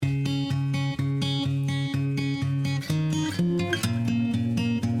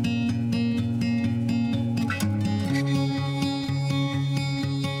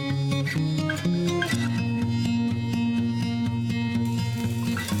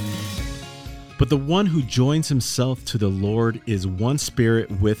But the one who joins himself to the Lord is one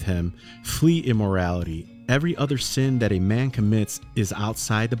spirit with him. Flee immorality. Every other sin that a man commits is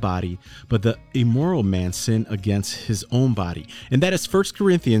outside the body, but the immoral man sin against his own body. And that is 1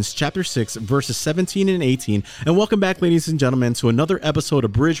 Corinthians chapter 6, verses 17 and 18. And welcome back, ladies and gentlemen, to another episode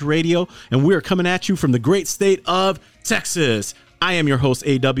of Bridge Radio. And we are coming at you from the great state of Texas. I am your host,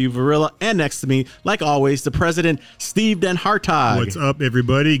 A.W. Varilla, and next to me, like always, the president, Steve Den Hartog. What's up,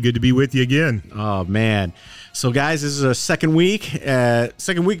 everybody? Good to be with you again. Oh, man. So, guys, this is a second week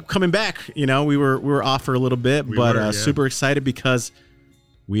coming back. You know, we were off for a little bit, but super excited because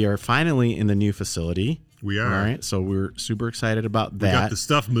we are finally in the new facility. We are. All right, so we're super excited about that. We got the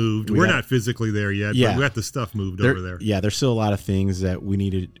stuff moved. We're not physically there yet, but we got the stuff moved over there. Yeah, there's still a lot of things that we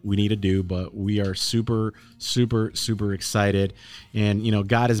need to do, but we are super, super, super excited. And, you know,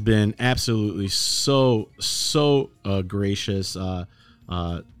 God has been absolutely so gracious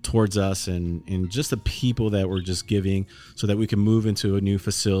towards us and just the people that we're just giving so that we can move into a new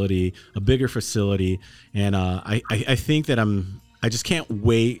facility, a bigger facility. And I think that I just can't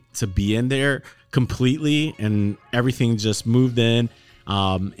wait to be in there completely, and everything just moved in.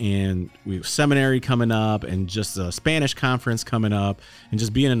 And we have seminary coming up and just a Spanish conference coming up, and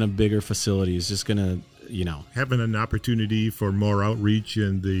just being in a bigger facility is just going to, you know, having an opportunity for more outreach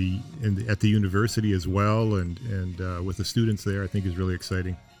at the university as well. And with the students there, I think is really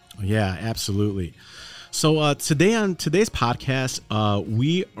exciting. Yeah, absolutely. So today on today's podcast,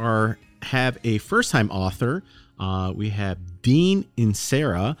 we have a first-time author. We have Dean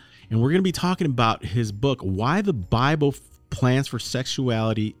Inserra, and we're going to be talking about his book, Why the Bible Plans for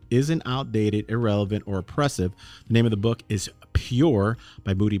Sexuality Isn't Outdated, Irrelevant, or Oppressive. The name of the book is Pure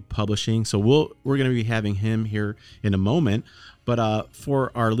by Moody Publishing. So we're going to be having him here in a moment. But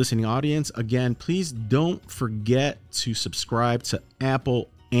for our listening audience, again, please don't forget to subscribe to Apple,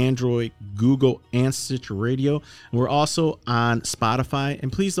 Android, Google, and Stitcher Radio. And we're also on Spotify.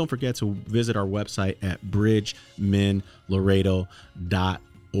 And please don't forget to visit our website at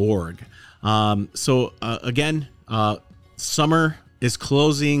bridgemenlaredo.org. Again, summer is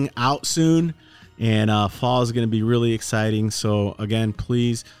closing out soon, and fall is going to be really exciting. So again,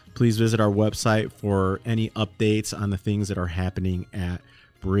 please visit our website for any updates on the things that are happening at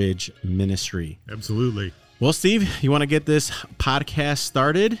Bridge Ministry. Absolutely. Well, Steve, you want to get this podcast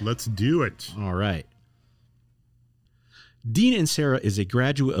started? Let's do it. All right. Dean Inserra is a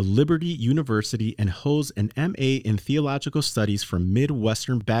graduate of Liberty University and holds an MA in Theological Studies from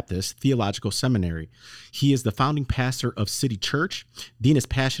Midwestern Baptist Theological Seminary. He is the founding pastor of City Church. Dean is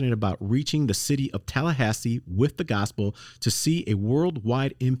passionate about reaching the city of Tallahassee with the gospel to see a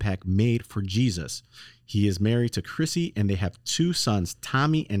worldwide impact made for Jesus. He is married to Chrissy, and they have two sons,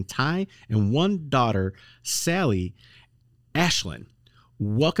 Tommy and Ty, and one daughter, Sally Ashlyn.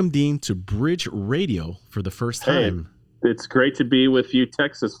 Welcome, Dean, to Bridge Radio for the first time. Hey, it's great to be with you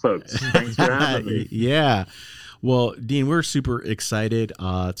Texas folks. Thanks for having me. Yeah. Well, Dean, we're super excited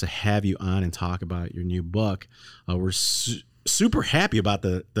to have you on and talk about your new book. We're super happy about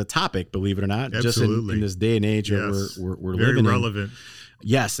the topic, believe it or not. Absolutely. Just in this day and age yes. we're very living relevant.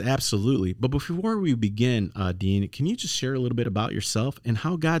 Yes, absolutely. But before we begin, Dean, can you just share a little bit about yourself and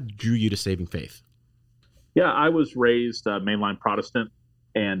how God drew you to saving faith? Yeah, I was raised mainline Protestant,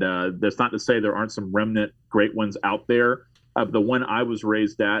 and that's not to say there aren't some remnant great ones out there. The one I was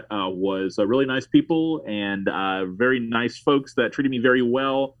raised at was really nice people and very nice folks that treated me very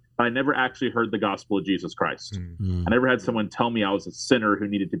well. I never actually heard the gospel of Jesus Christ. Mm-hmm. I never had someone tell me I was a sinner who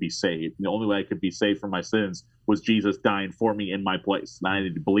needed to be saved. The only way I could be saved from my sins was Jesus dying for me in my place. And I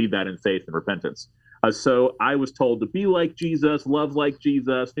needed to believe that in faith and repentance. So I was told to be like Jesus, love like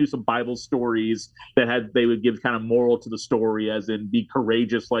Jesus, knew some Bible stories that they would give kind of moral to the story, as in be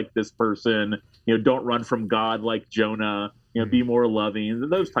courageous like this person, don't run from God like Jonah, be more loving,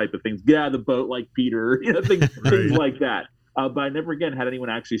 those type of things. Get out of the boat like Peter, things like that. But I never again had anyone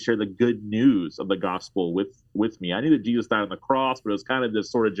actually share the good news of the gospel with me. I knew that Jesus died on the cross, but it was kind of this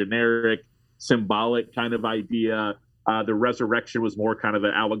sort of generic, symbolic kind of idea. The resurrection was more kind of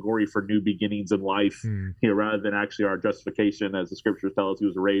an allegory for new beginnings in life, rather than actually our justification, as the scriptures tell us. He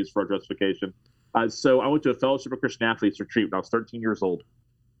was raised for our justification. So I went to a Fellowship of Christian Athletes retreat when I was 13 years old,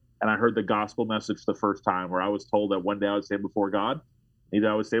 and I heard the gospel message the first time, where I was told that one day I would stand before God. Either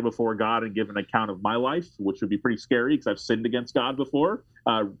I would stand before God and give an account of my life, which would be pretty scary because I've sinned against God before,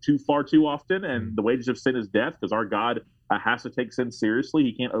 far too often, and the wages of sin is death, because our God has to take sin seriously.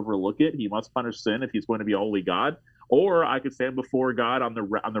 He can't overlook it. He must punish sin if he's going to be a holy God. Or I could stand before God on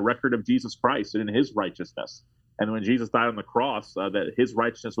the record of Jesus Christ and in his righteousness, And when Jesus died on the cross, that his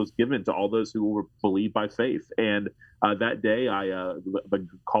righteousness was given to all those who were believed by faith. And that day, the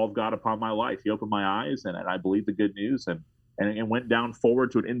call of God upon my life, he opened my eyes, and I believed the good news, and went down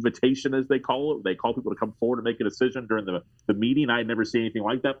forward to an invitation, as they call it. They call people to come forward and make a decision during the meeting. I had never seen anything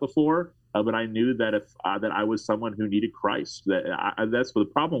like that before, but I knew that if that I was someone who needed Christ. That's what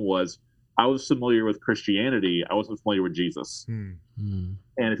the problem was. I was familiar with Christianity. I wasn't familiar with Jesus. And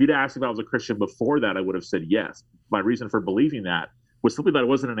if you'd asked if I was a Christian before that, I would have said yes. My reason for believing that was simply that I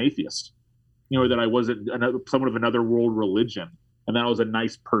wasn't an atheist, that I wasn't someone of another world religion, and that I was a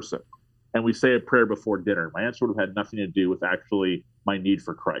nice person. And we say a prayer before dinner. My answer would have had nothing to do with actually my need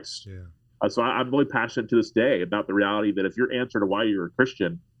for Christ. So I'm really passionate to this day about the reality that if your answer to why you're a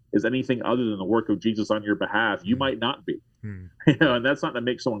Christian is anything other than the work of Jesus on your behalf, you might not be. And that's not to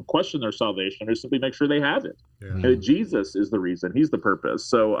make someone question their salvation, or simply make sure they have it. Jesus is the reason; he's the purpose.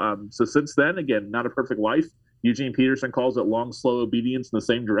 So since then, again, not a perfect life. Eugene Peterson calls it long, slow obedience in the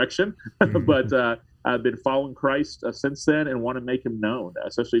same direction. But I've been following Christ since then, and want to make him known,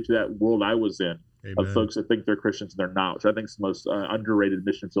 especially to that world I was in. Of folks that think they're Christians and they're not, which I think is the most underrated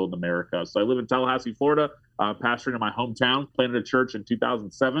mission field in America. So I live in Tallahassee, Florida, pastoring in my hometown, planted a church in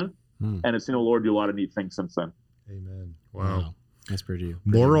 2007, and have seen the Lord do a lot of neat things since then. Amen. Wow. That's pretty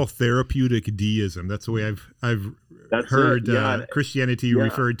moral therapeutic deism. That's the way I've heard Christianity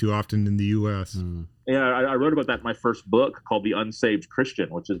referred to often in the U.S. Yeah, I wrote about that in my first book called The Unsaved Christian,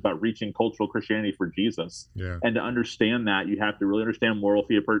 which is about reaching cultural Christianity for Jesus. And to understand that, you have to really understand moral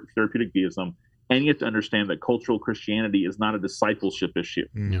therapeutic deism, and you have to understand that cultural Christianity is not a discipleship issue.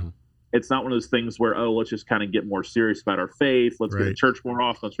 It's not one of those things where, let's just kind of get more serious about our faith. Let's go to church more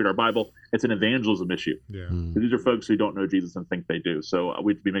often. Let's read our Bible. It's an evangelism issue. These are folks who don't know Jesus and think they do. So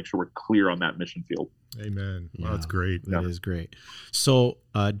we have to make sure we're clear on that mission field. Amen. Wow, that's great. That is great. So,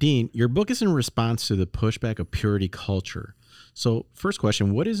 Dean, your book is in response to the pushback of purity culture. So, first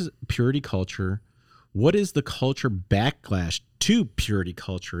question, what is purity culture? What is the culture backlash to purity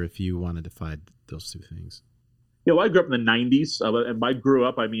culture, if you want to define those two things? I grew up in the 90s, and by grew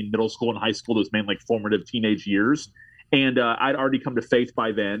up, I mean middle school and high school, those main like formative teenage years. And I'd already come to faith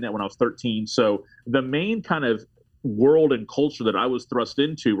by then when I was 13. So the main kind of world and culture that I was thrust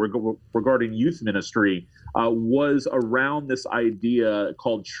into regarding youth ministry was around this idea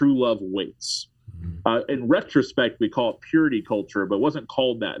called true love waits. In retrospect, we call it purity culture, but it wasn't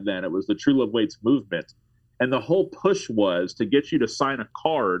called that then. It was the True Love Waits movement. And the whole push was to get you to sign a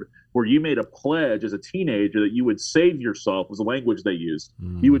card where you made a pledge as a teenager that you would save yourself, was the language they used.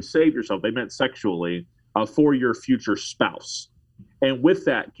 You would save yourself, they meant sexually, for your future spouse. And with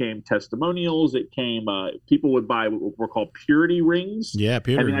that came testimonials. It came, people would buy what were called purity rings. Yeah,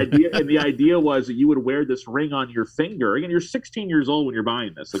 purity. And the idea was that you would wear this ring on your finger. Again, you're 16 years old when you're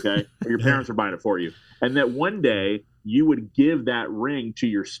buying this, okay? Or your parents are buying it for you. And that one day you would give that ring to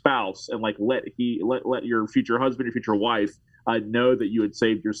your spouse and like let your future husband, your future wife know that you had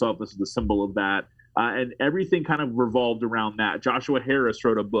saved yourself. This is the symbol of that. And everything kind of revolved around that. Joshua Harris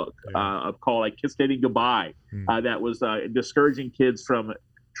wrote a book called I Kiss Dating Goodbye that was discouraging kids from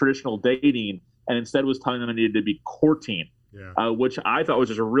traditional dating, and instead was telling them they needed to be courting, which I thought was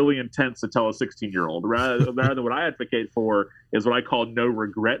just really intense to tell a 16-year-old. Rather than what I advocate for is what I call no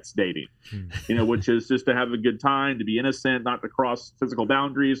regrets dating, which is just to have a good time, to be innocent, not to cross physical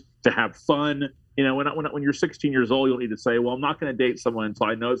boundaries, to have fun. When you're 16 years old, you don't need to say, well, I'm not going to date someone until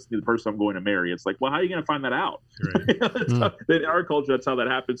I know it's the person I'm going to marry. It's like, well, how are you going to find that out? In our culture, that's how that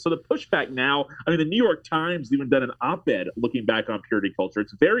happens. So the pushback now, the New York Times even done an op-ed looking back on purity culture.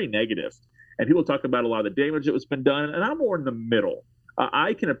 It's very negative. And people talk about a lot of the damage that was been done. And I'm more in the middle.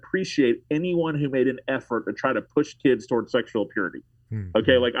 I can appreciate anyone who made an effort to try to push kids towards sexual purity.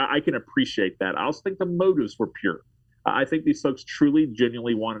 Okay, like I can appreciate that. I also think the motives were pure. I think these folks truly,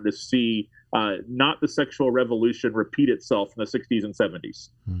 genuinely wanted to see not the sexual revolution repeat itself in the 60s and 70s.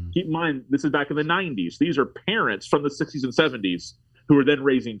 Keep in mind, this is back in the 90s. These are parents from the 60s and 70s who were then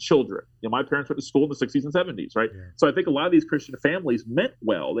raising children. My parents went to school in the 60s and 70s, right? So I think a lot of these Christian families meant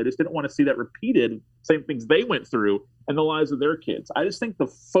well. They just didn't want to see that repeated, same things they went through in the lives of their kids. I just think the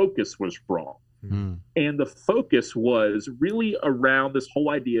focus was wrong. And the focus was really around this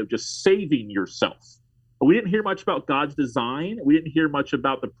whole idea of just saving yourself. We didn't hear much about God's design. We didn't hear much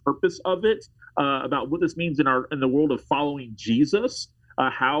about the purpose of it, about what this means in the world of following Jesus,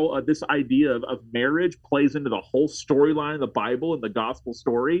 how this idea of marriage plays into the whole storyline of the Bible and the gospel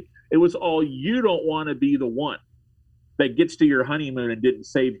story. It was all, you don't want to be the one that gets to your honeymoon and didn't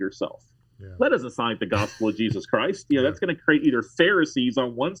save yourself. That doesn't sound like the gospel of Jesus Christ. That's going to create either Pharisees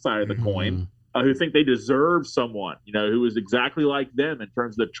on one side of the coin who think they deserve someone, who is exactly like them in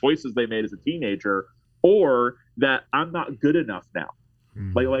terms of the choices they made as a teenager, or that I'm not good enough now.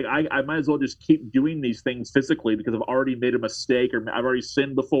 Like I might as well just keep doing these things physically because I've already made a mistake, or I've already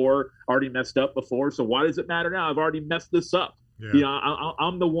sinned before, already messed up before. So why does it matter now? I've already messed this up. Yeah.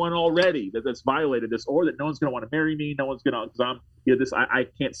 I'm the one already that's violated this, or that no one's going to want to marry me. No one's going to, because I'm, I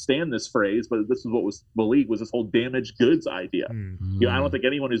can't stand this phrase, but this is what was believed, was this whole damaged goods idea. I don't think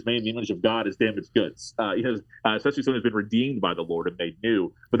anyone who's made in the image of God is damaged goods, especially someone who's been redeemed by the Lord and made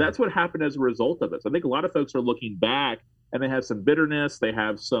new. But that's what happened as a result of it. So I think a lot of folks are looking back and they have some bitterness. They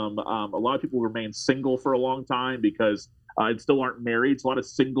have some, a lot of people remain single for a long time because and still aren't married. So a lot of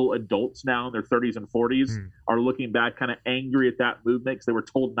single adults now in their 30s and 40s are looking back kind of angry at that movement because they were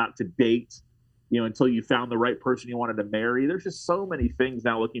told not to date, until you found the right person you wanted to marry. There's just so many things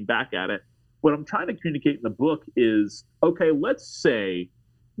now looking back at it. What I'm trying to communicate in the book is, okay, let's say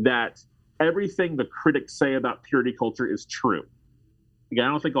that everything the critics say about purity culture is true. Again, I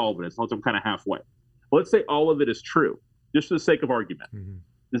don't think all of it is. I'm kind of halfway. Let's say all of it is true, just for the sake of argument.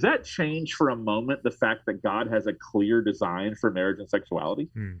 Does that change for a moment the fact that God has a clear design for marriage and sexuality?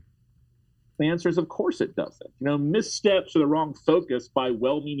 The answer is, of course it doesn't. Missteps or the wrong focus by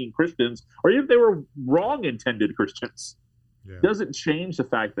well-meaning Christians, or even if they were wrong-intended Christians, doesn't change the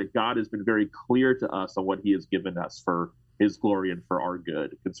fact that God has been very clear to us on what he has given us for his glory and for our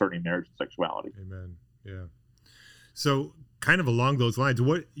good concerning marriage and sexuality. Amen. Yeah. So kind of along those lines,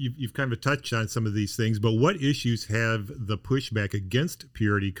 what you've kind of touched on some of these things, but what issues have the pushback against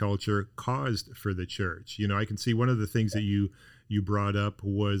purity culture caused for the church? I can see one of the things that you brought up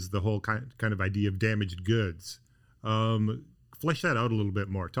was the whole kind of idea of damaged goods. Flesh that out a little bit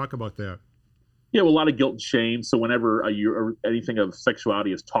more. Talk about that. Yeah, well, a lot of guilt and shame. So whenever anything of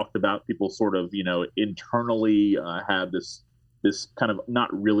sexuality is talked about, people sort of, internally have this kind of not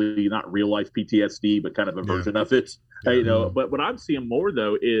real life PTSD, but kind of a version of it. But what I'm seeing more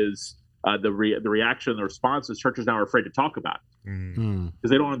though is the reaction and the response is churches now are afraid to talk about it because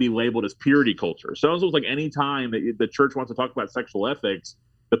they don't want to be labeled as purity culture. So it's like any time that the church wants to talk about sexual ethics,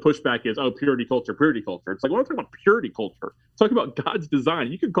 the pushback is, oh, purity culture. It's like, we're not talking about purity culture. Talking about God's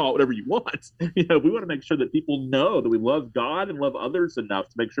design. You can call it whatever you want. We want to make sure that people know that we love God and love others enough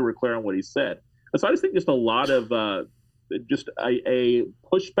to make sure we're clear on what he said. And so I just think just a lot of just a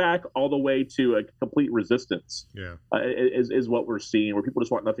pushback all the way to a complete resistance is what we're seeing, where people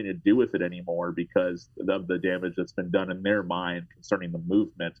just want nothing to do with it anymore because of the damage that's been done in their mind concerning the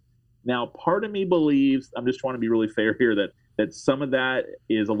movement. Now, part of me believes, I'm just trying to be really fair here, that some of that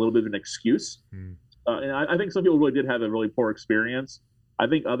is a little bit of an excuse. And I think some people really did have a really poor experience. I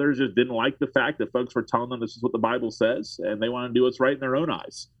think others just didn't like the fact that folks were telling them this is what the Bible says, and they want to do what's right in their own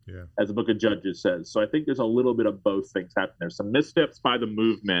eyes, as the book of Judges says. So I think there's a little bit of both things happening. There's some missteps by the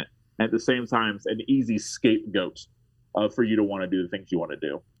movement, and at the same time, an easy scapegoat for you to want to do the things you want to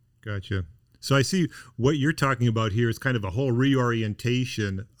do. Gotcha. So I see what you're talking about here is kind of a whole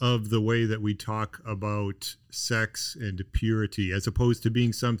reorientation of the way that we talk about sex and purity, as opposed to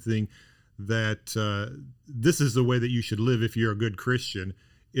being something that this is the way that you should live if you're a good Christian.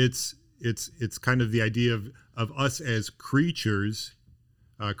 It's kind of the idea of us as creatures,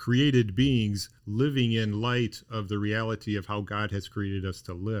 created beings, living in light of the reality of how God has created us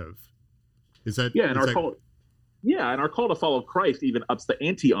to live. Is that and our call to follow Christ even ups the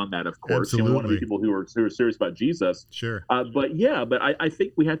ante on that, of course. Absolutely. We want to be people who are serious about Jesus. Sure. But I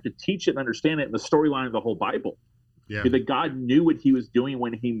think we have to teach it and understand it in the storyline of the whole Bible. Yeah. That God knew what he was doing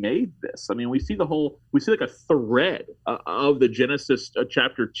when he made this. I mean, we see like a thread of the Genesis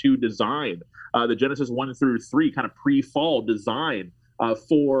chapter 2 design, the Genesis 1 through 3 kind of pre-fall design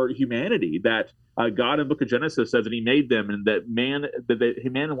for humanity, that God in the book of Genesis says that he made them, and that man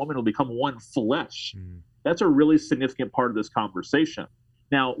and woman will become one flesh. That's a really significant part of this conversation.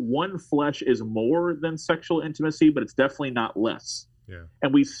 Now, one flesh is more than sexual intimacy, but it's definitely not less. Yeah.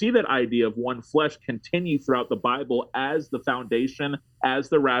 And we see that idea of one flesh continue throughout the Bible as the foundation, as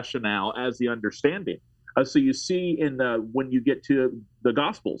the rationale, as the understanding. So you see when you get to the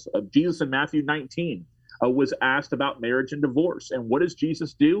Gospels, Jesus in Matthew 19 was asked about marriage and divorce. And what does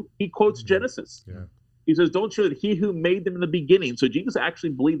Jesus do? He quotes Genesis. Yeah. He says, don't you know that he who made them in the beginning? So Jesus actually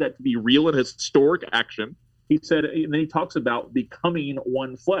believed that to be real and historic action. He said, and then he talks about becoming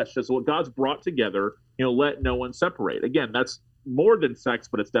one flesh. So what God's brought together, let no one separate. Again, that's more than sex,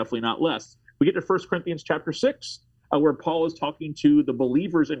 but it's definitely not less. We get to 1 Corinthians chapter 6, where Paul is talking to the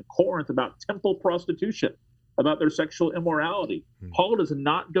believers in Corinth about temple prostitution, about their sexual immorality. Paul does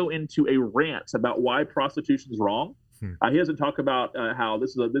not go into a rant about why prostitution is wrong. He doesn't talk about how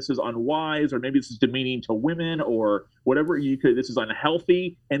this is unwise, or maybe this is demeaning to women, or whatever this is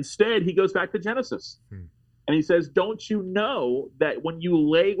unhealthy. Instead, he goes back to Genesis. And he says, don't you know that when you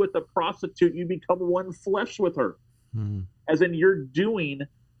lay with a prostitute, you become one flesh with her? Mm. As in, you're doing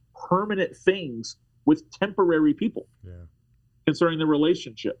permanent things with temporary people concerning the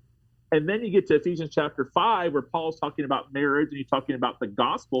relationship. And then you get to Ephesians chapter 5, where Paul's talking about marriage and he's talking about the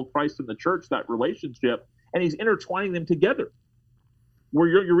gospel, Christ and the church, that relationship, and he's intertwining them together. Where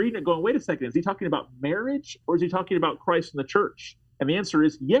you're reading it going, wait a second, is he talking about marriage or is he talking about Christ and the church? And the answer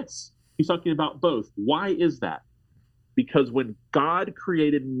is yes, he's talking about both. Why is that? Because when God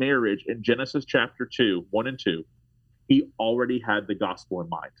created marriage in Genesis chapter 2, 1 and 2, he already had the gospel in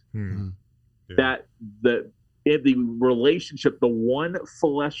mind. Mm-hmm. That the relationship, the one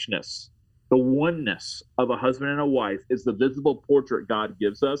fleshness, the oneness of a husband and a wife is the visible portrait God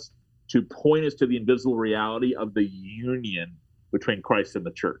gives us to point us to the invisible reality of the union between Christ and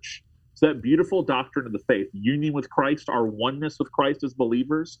the church. So that beautiful doctrine of the faith, union with Christ, our oneness with Christ as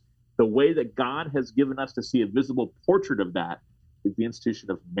believers, the way that God has given us to see a visible portrait of that is the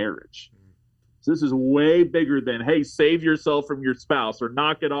institution of marriage. So this is way bigger than, hey, save yourself from your spouse or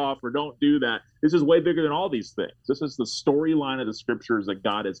knock it off or don't do that. This is way bigger than all these things. This is the storyline of the scriptures that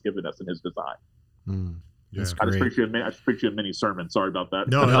God has given us in his design. That's I great. just preached you a mini sermon. Sorry about that.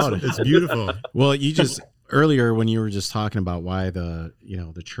 No, it's beautiful. Well, you just earlier when you were just talking about why the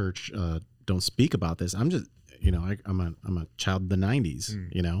church don't speak about this, I'm just I'm a child of the 90s,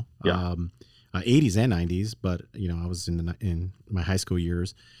 80s and 90s, but I was in my high school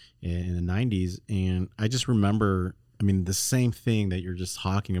years in the 90s, and I just remember, the same thing that you're just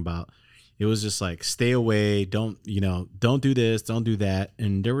talking about. It was just like, stay away, don't do this, don't do that,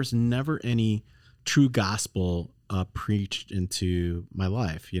 and there was never any true gospel preached into my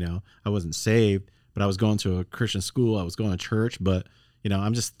life. I wasn't saved, but I was going to a Christian school, I was going to church, but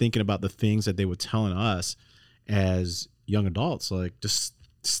I'm just thinking about the things that they were telling us as young adults, like just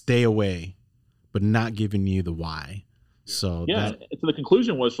stay away, but not giving you the why. So so the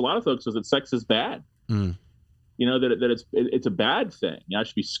conclusion was for a lot of folks is that sex is bad. That it's a bad thing. I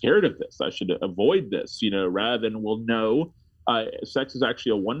should be scared of this. I should avoid this. Rather than sex is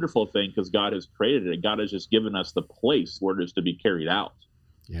actually a wonderful thing because God has created it. God has just given us the place where it is to be carried out.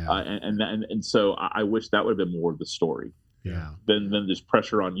 Yeah. And so I wish that would have been more of the story. Yeah. Than there's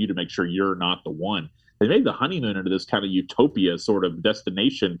pressure on you to make sure you're not the one. They made the honeymoon into this kind of utopia sort of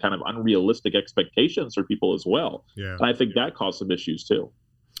destination, kind of unrealistic expectations for people as well. Yeah. And I think that caused some issues too.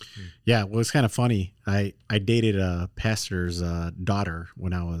 Yeah, well, it's kind of funny. I dated a pastor's daughter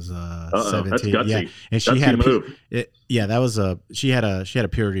when I was 17. That's gutsy. Yeah, and she Gutsy had move. that was she had a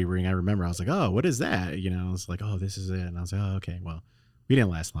purity ring. I remember. I was like, oh, what is that? I was like, oh, this is it. And I was like, oh, okay. Well, we didn't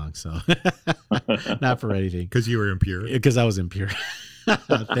last long, so not for anything. Because you were impure. Because I was impure.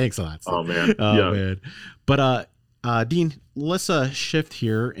 Thanks a lot. Steve. Oh man. Man. But Dean, let's shift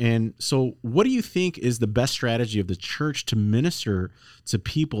here. And so what do you think is the best strategy of the church to minister to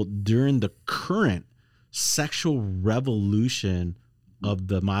people during the current sexual revolution of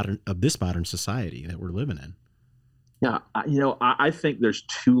this modern society that we're living in? Yeah, I think there's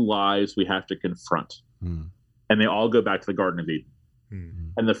two lies we have to confront. And they all go back to the Garden of Eden.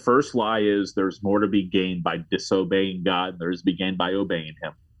 And the first lie is there's more to be gained by disobeying God than there is to be gained by obeying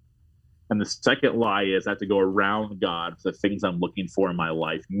him. And the second lie is I have to go around God for the things I'm looking for in my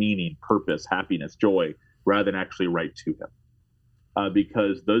life, meaning, purpose, happiness, joy, rather than actually right to him.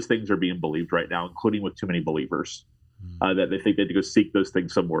 Because those things are being believed right now, including with too many believers, that they think they have to go seek those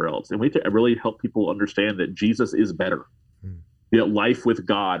things somewhere else. And we have to really help people understand that Jesus is better. Life with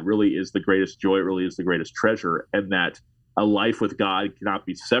God really is the greatest joy. It really is the greatest treasure. And that a life with God cannot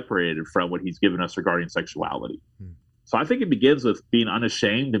be separated from what he's given us regarding sexuality. So I think it begins with being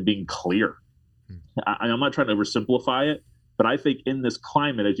unashamed and being clear. I'm not trying to oversimplify it, but I think in this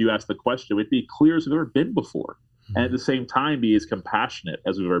climate, as you asked the question, we'd be clear as we've ever been before. And at the same time, be as compassionate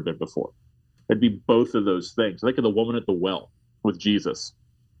as we've ever been before. It'd be both of those things. I think of the woman at the well with Jesus.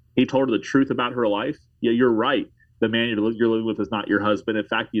 He told her the truth about her life. Yeah, you're right. The man you're living with is not your husband. In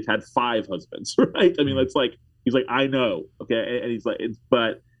fact, he's had 5 husbands, right? I mean, it's like, he's like, I know. Okay. And he's like,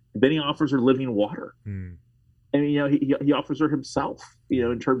 but then he offers her living water. And, he offers her himself,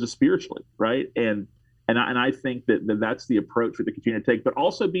 in terms of spiritually. Right. And I think that's the approach we have to continue to take, but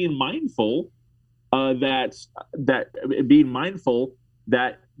also being mindful that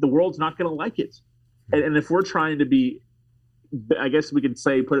the world's not going to like it. And if we're trying to be, I guess we could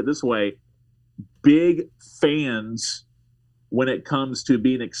say, put it this way, big fans when it comes to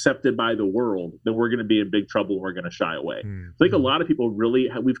being accepted by the world, then we're going to be in big trouble and we're going to shy away. I think a lot of people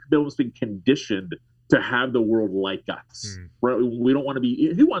we've almost been conditioned to have the world like us. We don't want to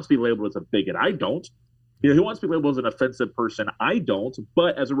be, who wants to be labeled as a bigot? I don't. Who wants to be labeled as an offensive person? I don't.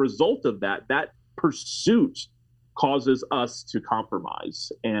 But as a result of that pursuit causes us to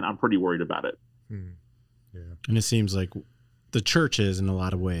compromise, and I'm pretty worried about it. Yeah. And it seems like the church is in a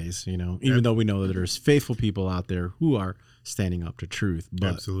lot of ways, even though we know that there's faithful people out there who are standing up to truth,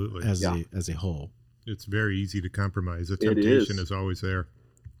 but Absolutely. as a whole. It's very easy to compromise. The temptation is always there.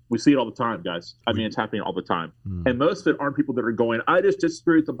 We see it all the time, guys. I mean, it's happening all the time. And most of it aren't people that are going, I just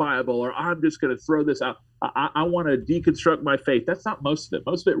disagree with the Bible, or I'm just going to throw this out. I want to deconstruct my faith. That's not most of it.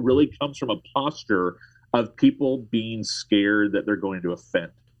 Most of it really comes from a posture of people being scared that they're going to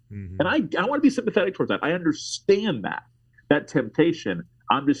offend. And I want to be sympathetic towards that. I understand that temptation.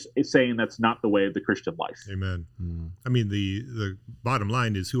 I'm just saying that's not the way of the Christian life. Amen. I mean, the bottom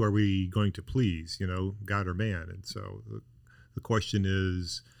line is, who are we going to please, God or man? And so the question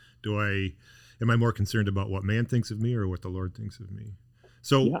is, am I more concerned about what man thinks of me or what the Lord thinks of me?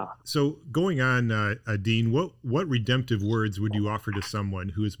 So going on, Dean, what redemptive words would you offer to someone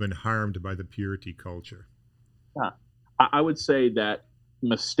who has been harmed by the purity culture? Yeah. I would say that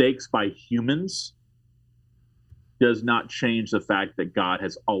mistakes by humans does not change the fact that God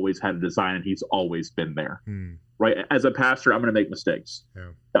has always had a design and he's always been there. Right? As a pastor, I'm going to make mistakes. Yeah.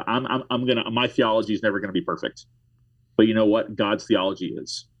 My theology is never going to be perfect. But you know what? God's theology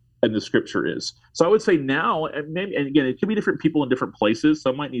is, and the scripture is. So I would say now, and again, it could be different people in different places.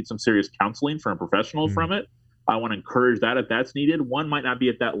 Some might need some serious counseling from a professional from it. I want to encourage that if that's needed. One might not be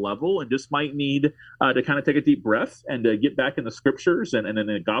at that level and just might need to kind of take a deep breath and to get back in the scriptures and in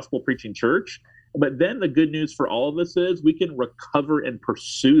a gospel preaching church. But then the good news for all of us is we can recover and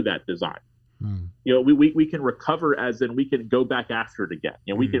pursue that design. We can recover, as in we can go back after it again.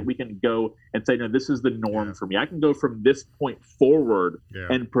 We can go and say, no, this is the norm for me. I can go from this point forward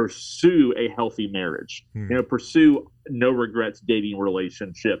and pursue a healthy marriage. Pursue no regrets dating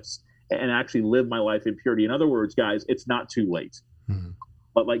relationships and actually live my life in purity. In other words, guys, it's not too late.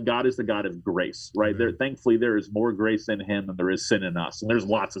 But like, God is the God of grace, right? Thankfully, there is more grace in him than there is sin in us. And there's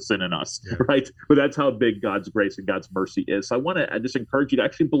lots of sin in us, right? But that's how big God's grace and God's mercy is. So I just encourage you to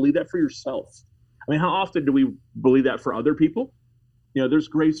actually believe that for yourself. I mean, how often do we believe that for other people? There's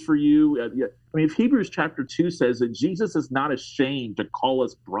grace for you. I mean, if Hebrews chapter 2 says that Jesus is not ashamed to call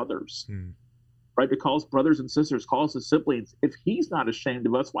us brothers, right? To call us brothers and sisters, call us his siblings. If he's not ashamed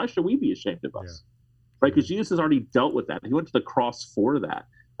of us, why should we be ashamed of us? Right? Because Jesus has already dealt with that. He went to the cross for that.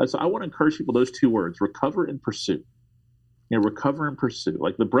 So I want to encourage people, those two words, recover and pursue. Recover and pursue.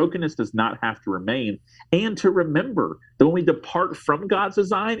 Like, the brokenness does not have to remain. And to remember that when we depart from God's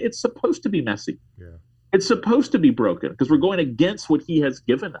design, it's supposed to be messy. It's supposed to be broken because we're going against what he has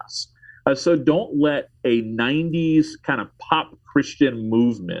given us. So don't let a 90s kind of pop Christian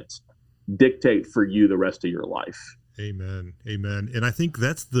movement dictate for you the rest of your life. Amen. And I think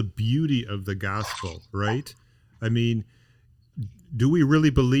that's the beauty of the gospel, right? I mean, do we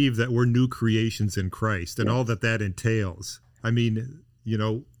really believe that we're new creations in Christ and all that entails? I mean,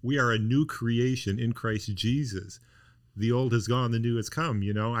 we are a new creation in Christ Jesus. The old has gone, the new has come,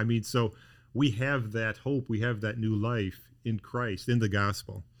 I mean, so we have that hope. We have that new life in Christ, in the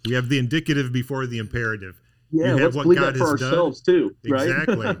gospel. We have the indicative before the imperative. Yeah, let's believe that for ourselves too, right?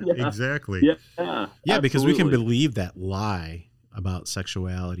 Exactly. Yeah, because we can believe that lie about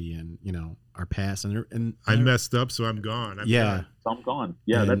sexuality and our past, and I messed up, so I'm gone. I'm gone.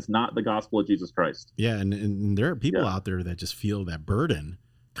 Yeah, that's not the gospel of Jesus Christ. Yeah, and there are people out there that just feel that burden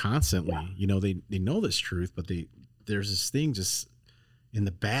constantly. They know this truth, but there's this thing just in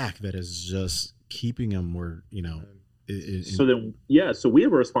the back that is just keeping them where So we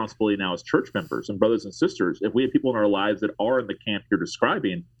have a responsibility now as church members and brothers and sisters, if we have people in our lives that are in the camp you're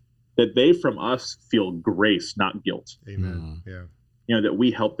describing, that they from us feel grace, not guilt. Amen. That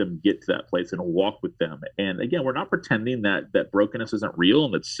we help them get to that place and walk with them. And again, we're not pretending that brokenness isn't real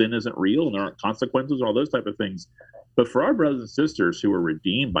and that sin isn't real and there aren't consequences and all those type of things. But for our brothers and sisters who are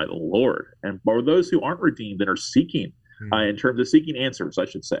redeemed by the Lord, and for those who aren't redeemed and are seeking, in terms of seeking answers, I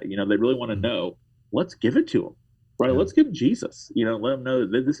should say, they really want to know, let's give it to them. Right, let's give Jesus. Let them know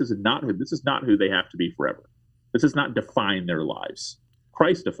that this is not who they have to be forever. This does not define their lives.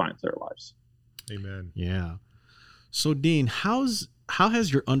 Christ defines their lives. Amen. Yeah. So, Dean, how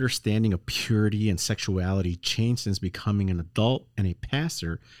has your understanding of purity and sexuality changed since becoming an adult and a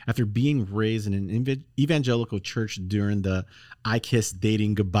pastor after being raised in an evangelical church during the I Kiss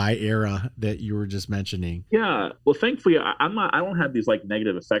dating goodbye era that you were just mentioning? Yeah. Well, thankfully, I don't have these like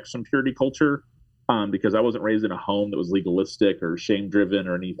negative effects from purity culture. Because I wasn't raised in a home that was legalistic or shame-driven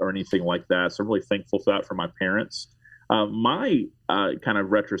or anything like that. So I'm really thankful for that for my parents. My kind of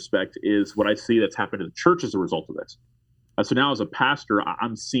retrospect is what I see that's happened to the church as a result of it. So now as a pastor,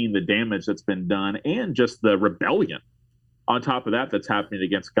 I'm seeing the damage that's been done and just the rebellion on top of that, that's happening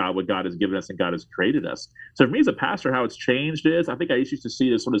against God, what God has given us and God has created us. So for me as a pastor, how it's changed is I think I used to see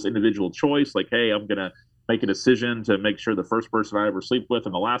it as sort of this individual choice, like, hey, I'm going to make a decision to make sure the first person I ever sleep with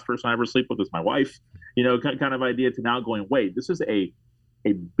and the last person I ever sleep with is my wife, kind of idea, to now going, wait, this is a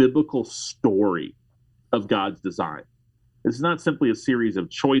biblical story of God's design. It's not simply a series of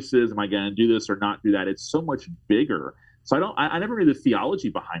choices. Am I going to do this or not do that? It's so much bigger. So I never knew the theology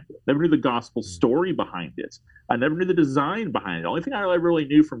behind it. Never knew the gospel story behind it. I never knew the design behind it. The only thing I really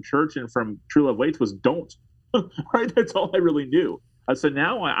knew from church and from True Love Waits was don't. Right? That's all I really knew. So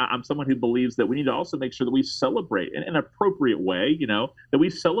now I'm someone who believes that we need to also make sure that we celebrate in an appropriate way, that we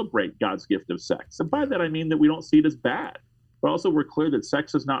celebrate God's gift of sex. And by that, I mean that we don't see it as bad. But also we're clear that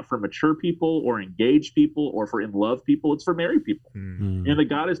sex is not for mature people or engaged people or for in love people. It's for married people. And that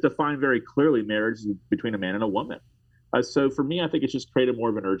God has defined very clearly marriage between a man and a woman. So for me, I think it's just created more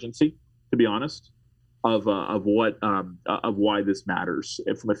of an urgency, to be honest, of why this matters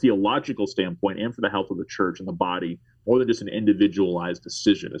from a theological standpoint and for the health of the church and the body, more than just an individualized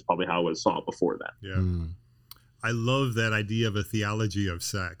decision is probably how I would have saw it before that. Yeah. I love that idea of a theology of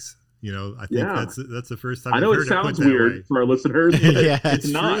sex. I think that's the first time I know I've it heard sounds it put that weird way. for our listeners. But Yeah, it's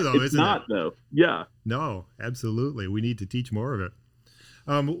not true, though, it's not though. Yeah. No, absolutely. We need to teach more of it.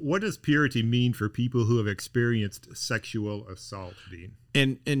 What does purity mean for people who have experienced sexual assault, Dean?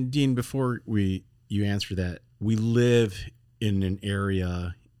 And Dean, before you answer that, we live in an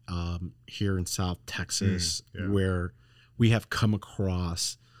area here in South Texas where we have come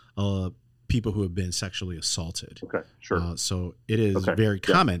across people who have been sexually assaulted. Okay, sure. So it is very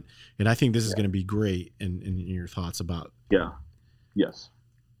common, and I think this is going to be great in your thoughts about. Yeah. Yes.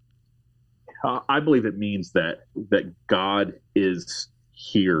 I believe it means that God is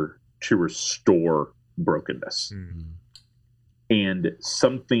here to restore brokenness. And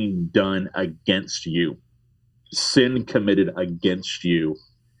something done against you, sin committed against you,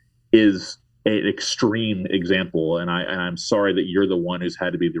 is an extreme example. And I'm sorry that you're the one who's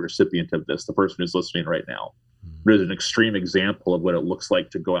had to be the recipient of this, the person who's listening right now. There's an extreme example of what it looks like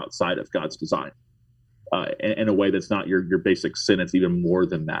to go outside of God's design in a way that's not your basic sin. It's even more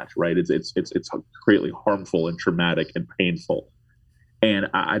than that, right? It's greatly harmful and traumatic and painful. And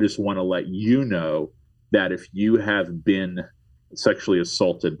I just want to let you know that if you have been sexually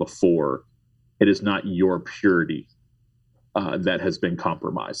assaulted before, it is not your purity that has been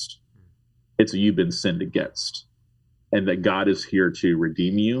compromised. It's you've been sinned against. And that God is here to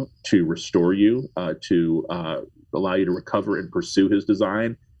redeem you, to restore you, to allow you to recover and pursue his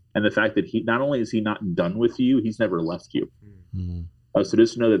design. And the fact that he not only is he not done with you, he's never left you. So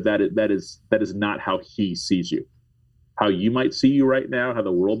just know that is not how he sees you. How you might see you right now, how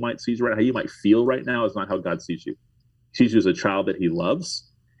the world might see you right now, how you might feel right now is not how God sees you. He sees you as a child that he loves,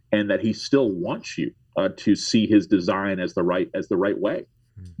 and that he still wants you to see his design as the right way,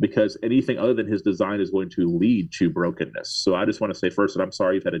 because anything other than his design is going to lead to brokenness. So I just want to say first that I'm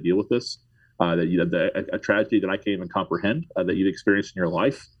sorry you've had to deal with this, a tragedy that I can't even comprehend that you've experienced in your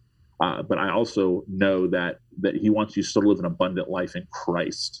life. But I also know that he wants you still to live an abundant life in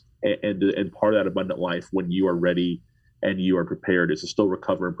Christ, and part of that abundant life, when you are ready and you are prepared, is to still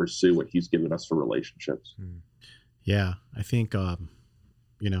recover and pursue what he's given us for relationships. Yeah, I think,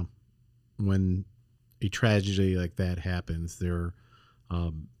 when a tragedy like that happens, their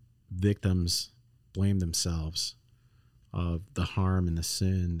victims blame themselves of the harm and the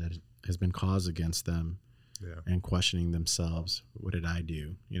sin that has been caused against them, and questioning themselves, what did I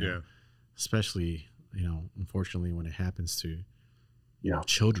do? Especially, unfortunately, when it happens to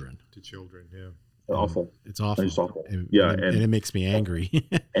children. To children, Awful. It's awful. It's awful. And it makes me angry.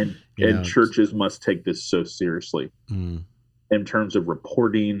 and churches must take this so seriously in terms of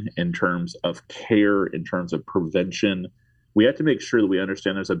reporting, in terms of care, in terms of prevention. We have to make sure that we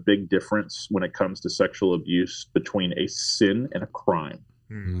understand there's a big difference when it comes to sexual abuse between a sin and a crime.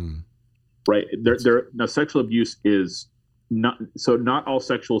 Right? Now, sexual abuse is not all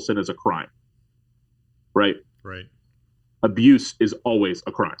sexual sin is a crime. Right? Right. Abuse is always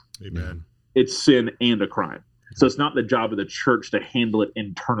a crime. Amen. It's sin and a crime. So it's not the job of the church to handle it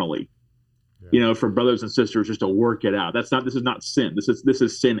internally. For brothers and sisters just to work it out. This is not sin. This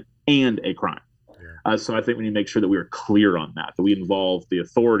is sin and a crime. So I think we need to make sure that we are clear on that we involve the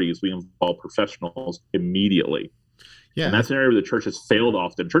authorities, we involve professionals immediately. Yeah. And that's an area where the church has failed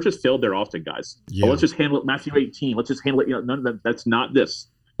often. Church has failed there often, guys. Yeah. Let's just handle it. Matthew 18. Let's just handle it. None of that. That's not this.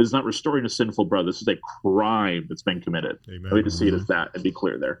 This is not restoring a sinful brother. This is a crime that's been committed. Amen. We need to see it as that and be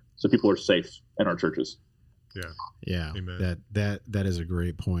clear there, so people are safe in our churches. Yeah. Yeah, Amen. that is a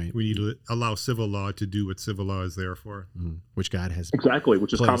great point. We need to allow civil law to do what civil law is there for. Which God has Exactly,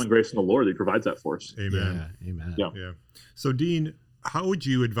 which is placed. common grace in the Lord that provides that for us. Amen. Yeah, amen. Yeah. Yeah. So, Dean, how would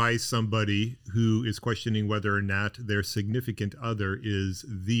you advise somebody who is questioning whether or not their significant other is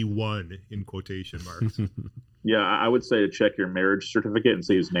the one, in quotation marks? Yeah, I would say to check your marriage certificate and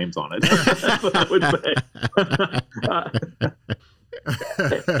see whose name's on it. That's what I would say.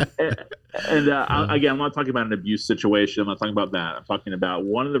 Again, I'm not talking about an abuse situation. I'm not talking about that. I'm talking about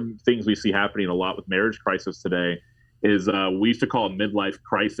one of the things we see happening a lot with marriage crisis today is we used to call a midlife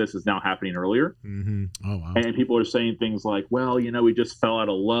crisis is now happening earlier. Mm-hmm. Oh, wow. And people are saying things like, well, we just fell out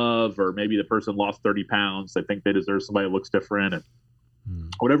of love, or maybe the person lost 30 pounds. They think they deserve somebody who looks different, and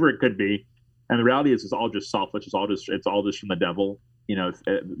whatever it could be. And the reality is, it's all just selfish. It's all just from the devil.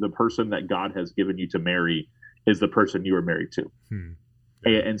 The person that God has given you to marry is the person you were married to.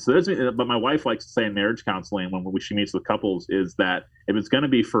 And so but my wife likes to say in marriage counseling when she meets with couples is that if it's going to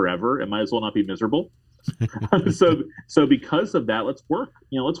be forever, it might as well not be miserable. so because of that, let's work.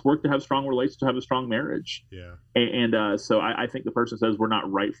 Let's work to have strong relations, to have a strong marriage. Yeah. So I think the person says we're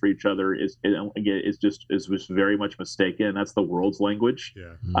not right for each other is just very much mistaken. That's the world's language.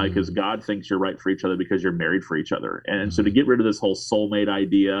 Yeah. Because God thinks you're right for each other because you're married for each other. And so to get rid of this whole soulmate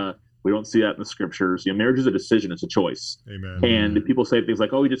idea, we don't see that in the scriptures. Marriage is a decision; it's a choice. Amen. And people say things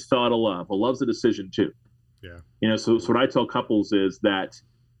like, "Oh, we just fell out of love." Well, love's a decision too. Yeah. So what I tell couples is that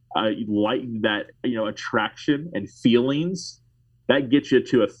attraction and feelings that gets you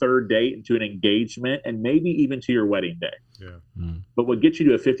to a third date and to an engagement and maybe even to your wedding day. Yeah. But what gets you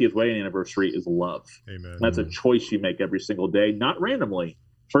to a 50th wedding anniversary is love. Amen. And that's a choice you make every single day, not randomly.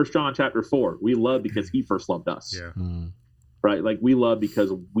 1 John chapter 4, we love because he first loved us. Yeah. Right? Like we love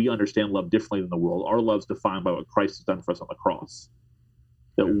because we understand love differently than the world. Our love's defined by what Christ has done for us on the cross.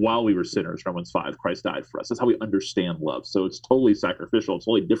 That while we were sinners, Romans 5, Christ died for us. That's how we understand love. So it's totally sacrificial. It's a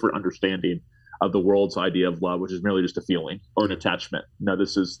totally different understanding of the world's idea of love, which is merely just a feeling or an attachment. No,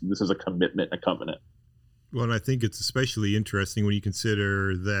 this is a commitment, a covenant. Well, and I think it's especially interesting when you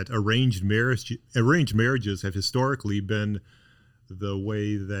consider that arranged marriages have historically been the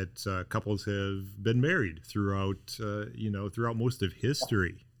way that couples have been married throughout most of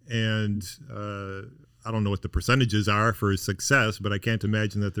history. And I don't know what the percentages are for success, but I can't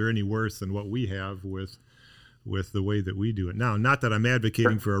imagine that they're any worse than what we have with the way that we do it now. Not that I'm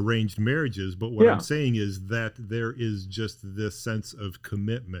advocating for arranged marriages, but what I'm saying is that there is just this sense of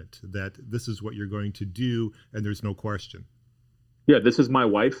commitment that this is what you're going to do, and there's no question. Yeah, this is my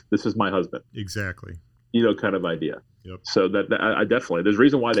wife, this is my husband. Exactly. Kind of idea. Yep. So that I definitely, there's a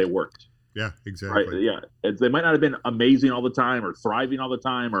reason why they worked. Yeah, exactly. Right? Yeah, they might not have been amazing all the time or thriving all the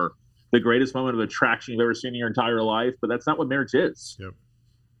time or the greatest moment of attraction you've ever seen in your entire life, but that's not what marriage is. Yep.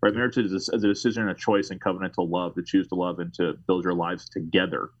 Right? Marriage is a decision and a choice and covenantal love to choose to love and to build your lives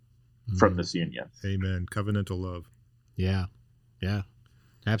together from this union. Amen. Covenantal love. Yeah,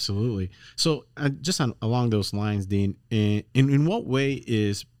 absolutely. So just along those lines, Dean, in what way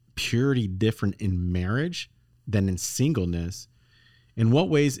is purity different in marriage than in singleness? In what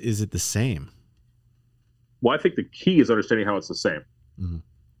ways is it the same? Well, I think the key is understanding how it's the same.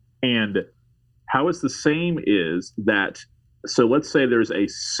 And how it's the same is that, so let's say there's a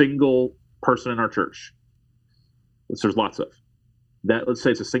single person in our church, which there's lots of, that let's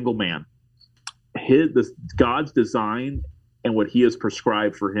say it's a single man. God's design and what he has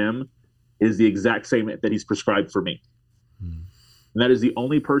prescribed for him is the exact same that he's prescribed for me. And that is the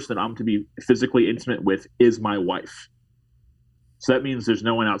only person I'm to be physically intimate with is my wife. So that means there's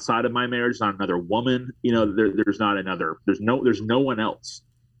no one outside of my marriage, not another woman. There's no one else.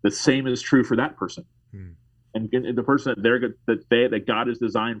 The same is true for that person. And the person that God has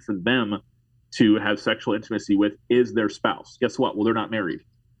designed for them to have sexual intimacy with is their spouse. Guess what? Well, they're not married.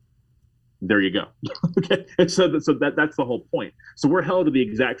 There you go. Okay. And so that's the whole point. So we're held to the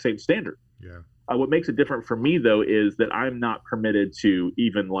exact same standard. Yeah. What makes it different for me, though, is that I'm not permitted to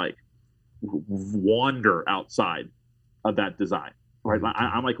even wander outside of that design. Right?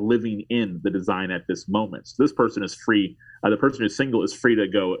 I'm living in the design at this moment. So this person is free. The person who's single is free to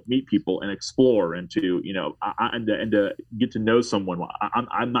go meet people and explore and to and to get to know someone.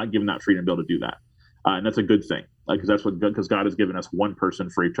 I'm not given that freedom to be able to do that, and that's a good thing because God has given us one person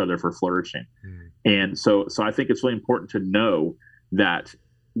for each other for flourishing. And so I think it's really important to know that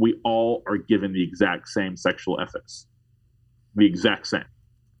we all are given the exact same sexual ethics, the exact same,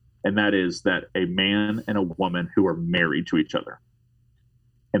 and that is that a man and a woman who are married to each other.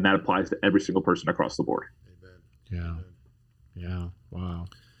 And that applies to every single person across the board. Amen. Yeah. Wow.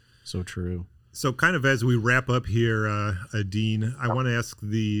 So true. So kind of as we wrap up here, Dean, I want to ask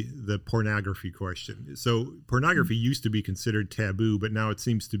the pornography question. So pornography used to be considered taboo, but now it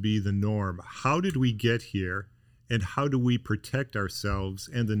seems to be the norm. How did we get here, and how do we protect ourselves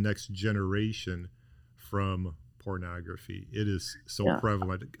and the next generation from pornography? It is so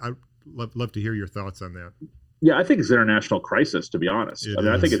prevalent. I'd love to hear your thoughts on that. Yeah, I think it's an international crisis, to be honest. I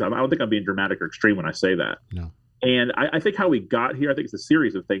don't think I'm being dramatic or extreme when I say that. No. And I think how we got here, I think it's a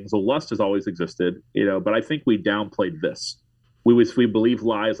series of things. The lust has always existed, but I think we downplayed this. We believe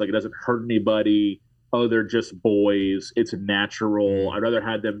lies like it doesn't hurt anybody. Oh, they're just boys. It's natural. I'd rather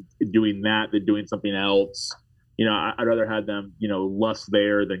have them doing that than doing something else. I'd rather have them, lust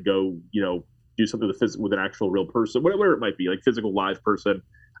there than go, do something with an actual real person, whatever it might be, like physical live person.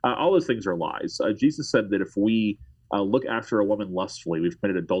 All those things are lies. Jesus said that if we look after a woman lustfully, we've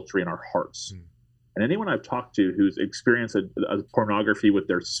committed adultery in our hearts. And anyone I've talked to who's experienced a pornography with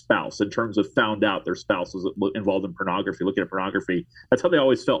their spouse, in terms of found out their spouse was involved in pornography, looking at pornography, that's how they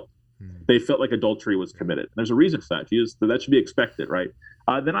always felt. They felt like adultery was committed. And there's a reason for that. That should be expected, right?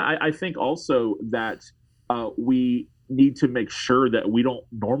 Then I think also that we need to make sure that we don't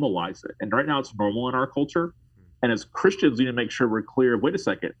normalize it. And right now it's normal in our culture. And as Christians, we need to make sure we're clear of, wait a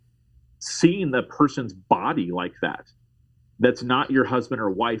second, seeing the person's body like that's not your husband or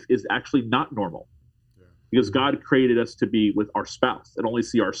wife is actually not normal. Because God created us to be with our spouse and only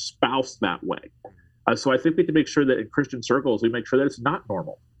see our spouse that way. So I think we have to make sure that in Christian circles, we make sure that it's not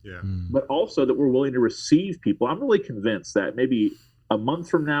normal. But also that we're willing to receive people. I'm really convinced that maybe a month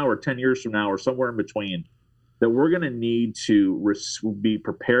from now or 10 years from now or somewhere in between, that we're going to need to be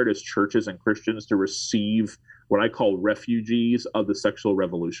prepared as churches and Christians to receive what I call refugees of the sexual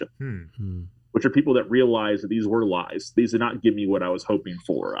revolution. Which are people that realize that these were lies. These did not give me what I was hoping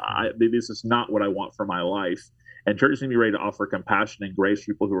for. This is not what I want for my life. And churches need to be ready to offer compassion and grace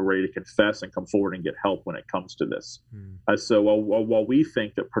to people who are ready to confess and come forward and get help when it comes to this. So while we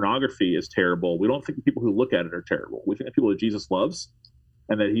think that pornography is terrible, we don't think the people who look at it are terrible. We think the people that Jesus loves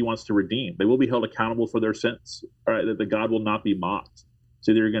and that he wants to redeem, they will be held accountable for their sins. All right, that the God will not be mocked.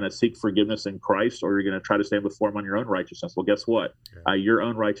 So either you're going to seek forgiveness in Christ or you're going to try to stand before him on your own righteousness. Well, guess what? Your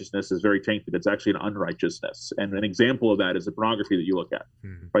own righteousness is very tainted. It's actually an unrighteousness. And an example of that is the pornography that you look at.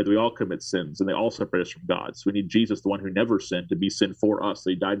 Right? We all commit sins and they all separate us from God. So we need Jesus, the one who never sinned, to be sin for us.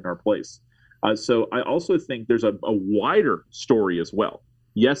 So he died in our place. So I also think there's a wider story as well.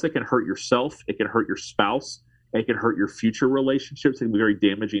 Yes, it can hurt yourself. It can hurt your spouse. It can hurt your future relationships. It can be very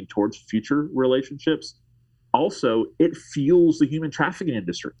damaging towards future relationships. Also, it fuels the human trafficking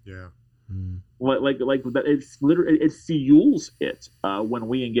industry. Like that. It fuels it when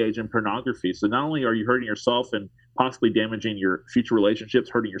we engage in pornography. So not only are you hurting yourself and possibly damaging your future relationships,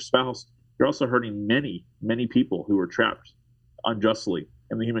 hurting your spouse, you're also hurting many, many people who are trapped unjustly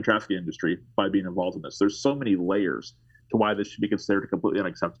in the human trafficking industry by being involved in this. There's so many layers to why this should be considered completely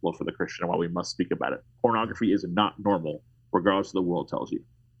unacceptable for the Christian and why we must speak about it. Pornography is not normal, regardless of the world tells you.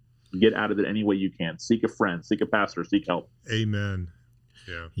 Get out of it any way you can. Seek a friend, seek a pastor, seek help. Amen.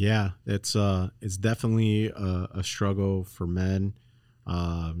 Yeah, it's definitely a struggle for men,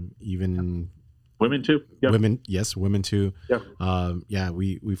 even women too. Women too. Yeah.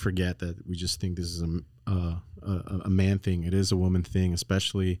 We forget that. We just think this is a man thing. It is a woman thing,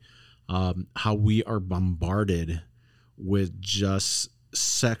 especially how we are bombarded with just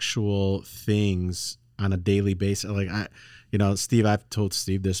sexual things on a daily basis. Like Steve, I've told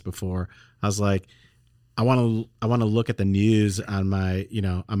Steve this before. I was like, I want to look at the news on my,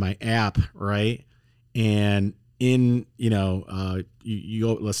 on my app, right? And in, you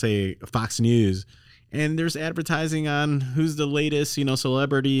go, let's say Fox News, and there's advertising on who's the latest,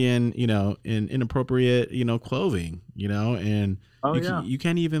 celebrity and, in inappropriate, clothing, and you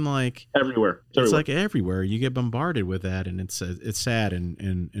can't even everywhere. It's like everywhere. You get bombarded with that, and it's sad,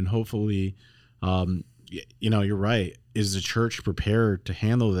 and hopefully, you're right. Is the church prepared to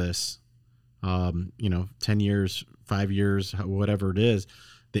handle this? 10 years, 5 years, whatever it is,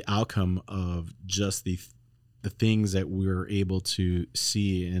 the outcome of just the things that we're able to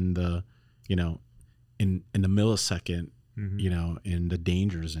see in the, in the millisecond, and the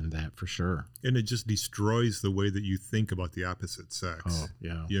dangers in that for sure. And it just destroys the way that you think about the opposite sex. Oh,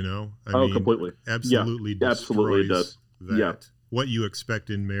 yeah. I mean, completely. Absolutely destroys absolutely does. that. Yeah. What you expect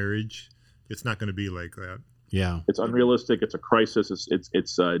in marriage, it's not going to be like that. Yeah, it's unrealistic. It's a crisis.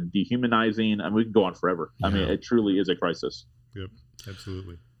 It's dehumanizing. I mean, we can go on forever. Yeah. I mean, it truly is a crisis. Yep,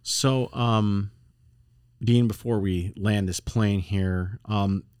 absolutely. So, Dean, before we land this plane here,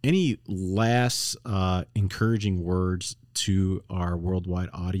 any last encouraging words to our worldwide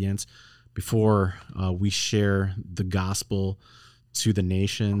audience before we share the gospel to the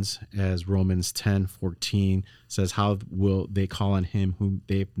nations, as Romans 10:14 says, how will they call on him whom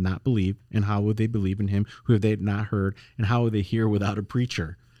they have not believed? And how will they believe in him who they have not heard? And how will they hear without a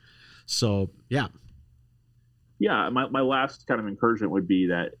preacher? So, yeah. Yeah, my last kind of encouragement would be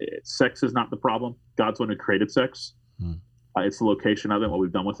that sex is not the problem. God's the one who created sex. It's the location of it, what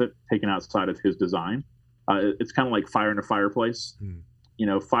we've done with it, taken outside of his design. It's kind of like fire in a fireplace.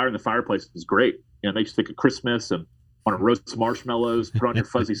 Fire in the fireplace is great. It makes you think of Christmas and want to roast marshmallows, put on your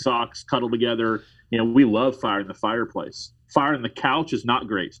fuzzy socks, cuddle together. We love fire in the fireplace. Fire in the couch is not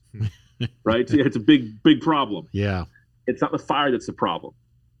great, right? It's a big problem. Yeah. It's not the fire that's the problem.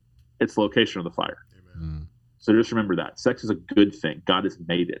 It's the location of the fire. Amen. So just remember that. Sex is a good thing. God has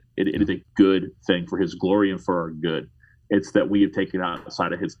made it. It is a good thing for his glory and for our good. It's that we have taken it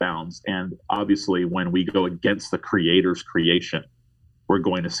outside of his bounds. And obviously, when we go against the Creator's creation, we're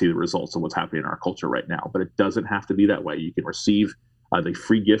going to see the results of what's happening in our culture right now. But it doesn't have to be that way. You can receive the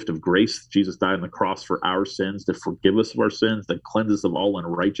free gift of grace. Jesus died on the cross for our sins, to forgive us of our sins, to cleanse us of all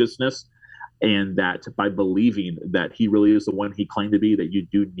unrighteousness. And that by believing that he really is the one he claimed to be, that you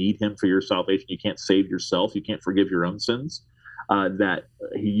do need him for your salvation, you can't save yourself, you can't forgive your own sins, that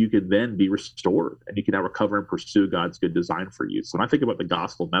you can then be restored and you can now recover and pursue God's good design for you. So when I think about the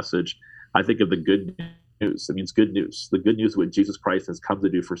gospel message, I think of the good news. It means good news. The good news of what Jesus Christ has come to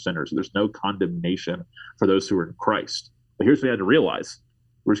do for sinners. There's no condemnation for those who are in Christ. But here's what you have to realize.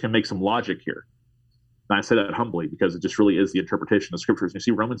 We're just going to make some logic here. And I say that humbly because it just really is the interpretation of scriptures. You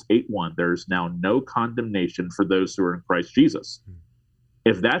see Romans 8:1, there's now no condemnation for those who are in Christ Jesus.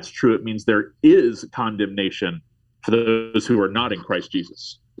 If that's true, it means there is condemnation for those who are not in Christ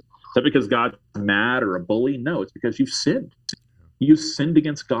Jesus. Is that because God's mad or a bully? No, it's because you've sinned. You've sinned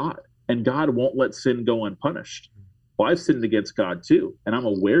against God, and God won't let sin go unpunished. Well, I've sinned against God too, and I'm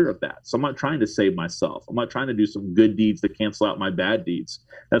aware of that. So I'm not trying to save myself. I'm not trying to do some good deeds to cancel out my bad deeds.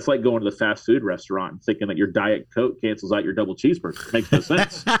 That's like going to the fast food restaurant and thinking that your Diet Coke cancels out your double cheeseburger. It makes no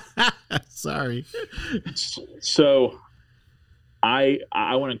sense. Sorry. So I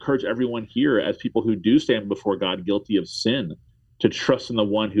want to encourage everyone here, as people who do stand before God guilty of sin, to trust in the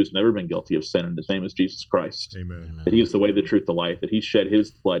one who's never been guilty of sin, and his name is Jesus Christ. Amen. That he is the way, the truth, the life, that he shed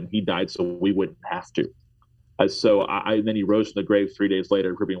his blood and he died so we wouldn't have to. So then he rose from the grave 3 days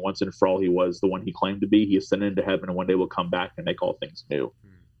later, proving once and for all he was the one he claimed to be. He ascended into heaven, and one day will come back and make all things new.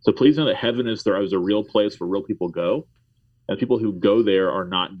 So please know that heaven is a real place where real people go. And people who go there are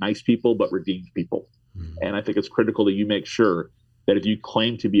not nice people, but redeemed people. And I think it's critical that you make sure that if you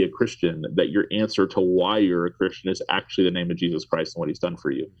claim to be a Christian, that your answer to why you're a Christian is actually the name of Jesus Christ and what he's done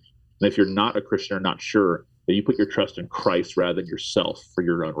for you. And if you're not a Christian or not sure, that you put your trust in Christ rather than yourself for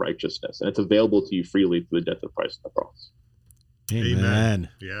your own righteousness. And it's available to you freely through the death of Christ on the cross. Amen.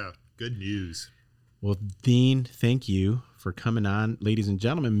 Yeah, good news. Well, Dean, thank you for coming on. Ladies and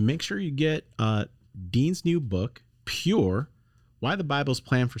gentlemen, make sure you get Dean's new book, Pure, Why the Bible's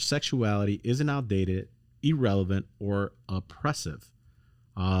Plan for Sexuality Isn't Outdated, Irrelevant, or Oppressive.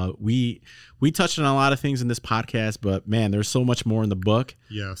 We touched on a lot of things in this podcast, but man, there's so much more in the book.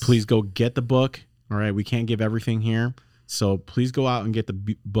 Yes. Please go get the book. All right. We can't give everything here. So please go out and get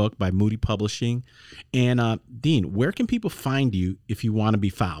the book by Moody Publishing. And Dean, where can people find you if you want to be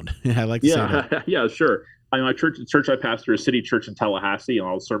found? I like to say that. Yeah, sure. My church I pastor is City Church in Tallahassee, and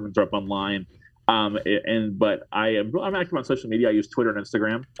all the sermons are up online. But I'm active on social media. I use Twitter and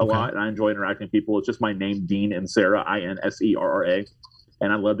Instagram a lot, and I enjoy interacting with people. It's just my name, Dean Inserra, Inserra,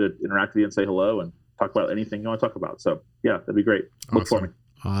 and I'd love to interact with you and say hello and talk about anything you want to talk about. So yeah, that'd be great. Look for me.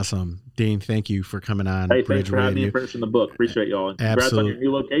 Awesome. Dean, thank you for coming on. Hey, thanks for having me and finishing the book. Appreciate y'all. And congrats on your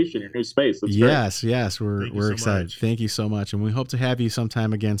new location, your new space. That's yes, great. Yes. We're excited. Much. Thank you so much. And we hope to have you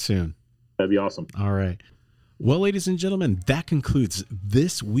sometime again soon. That'd be awesome. All right. Well, ladies and gentlemen, that concludes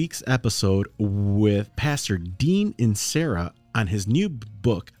this week's episode with Pastor Dean Inserra on his new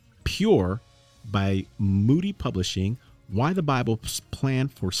book, Pure, by Moody Publishing, Why the Bible's Plan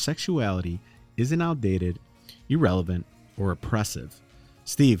for Sexuality Isn't Outdated, Irrelevant, or Oppressive.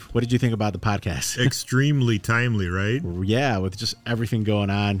 Steve, what did you think about the podcast? Extremely timely, right? Yeah, with just everything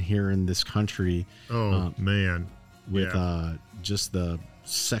going on here in this country. Oh, man. With just the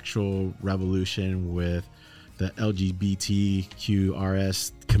sexual revolution, with the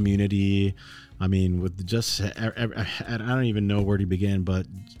LGBTQRS community. I mean, with just, I don't even know where to begin, but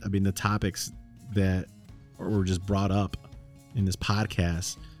I mean, the topics that were just brought up in this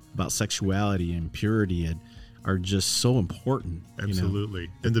podcast about sexuality and purity and are just so important. Absolutely.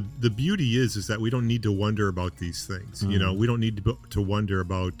 And the beauty is that we don't need to wonder about these things. You know, we don't need to wonder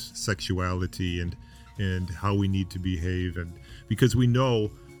about sexuality and how we need to behave. And because we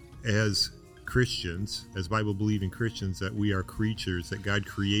know as Christians, as Bible-believing Christians, that we are creatures, that God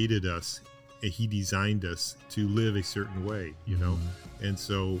created us, and He designed us to live a certain way, you know? And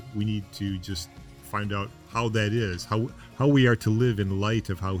so we need to just find out how that is, how we are to live in light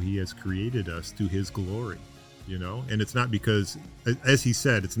of how He has created us to His glory, you know? And it's not because, as he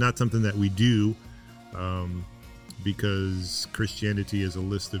said, it's not something that we do because Christianity is a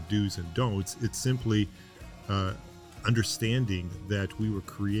list of do's and don'ts. It's simply understanding that we were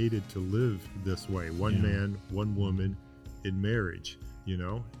created to live this way, one man, one woman in marriage, you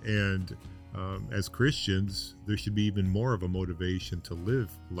know? And as Christians, there should be even more of a motivation to live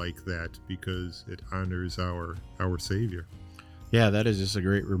like that because it honors our Savior. Yeah, that is just a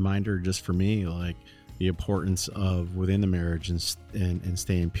great reminder just for me, like the importance of within the marriage and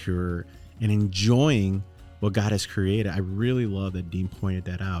staying pure and enjoying what God has created. I really love that Dean pointed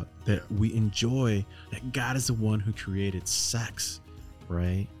that out, that we enjoy that God is the one who created sex,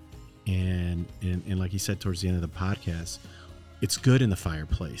 right? And like he said towards the end of the podcast, it's good in the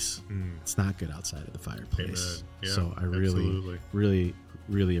fireplace. It's not good outside of the fireplace. Yeah, so I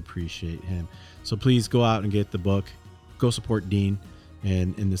really appreciate him. So please go out and get the book. Go support Dean.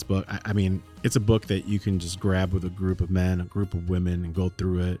 And in this book, I mean, it's a book that you can just grab with a group of men, a group of women, and go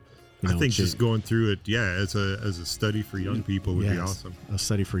through it. I think just going through it, as a study for young people would be awesome. A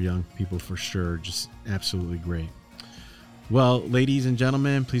study for young people for sure. Just absolutely great. Well, ladies and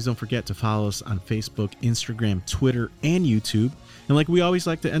gentlemen, please don't forget to follow us on Facebook, Instagram, Twitter, and YouTube. And like we always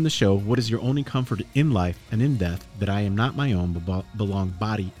like to end the show, what is your only comfort in life and in death, that I am not my own, but belong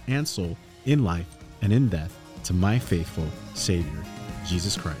body and soul in life and in death to my faithful Savior,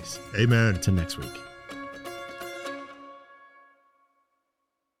 Jesus Christ. Amen. Until next week.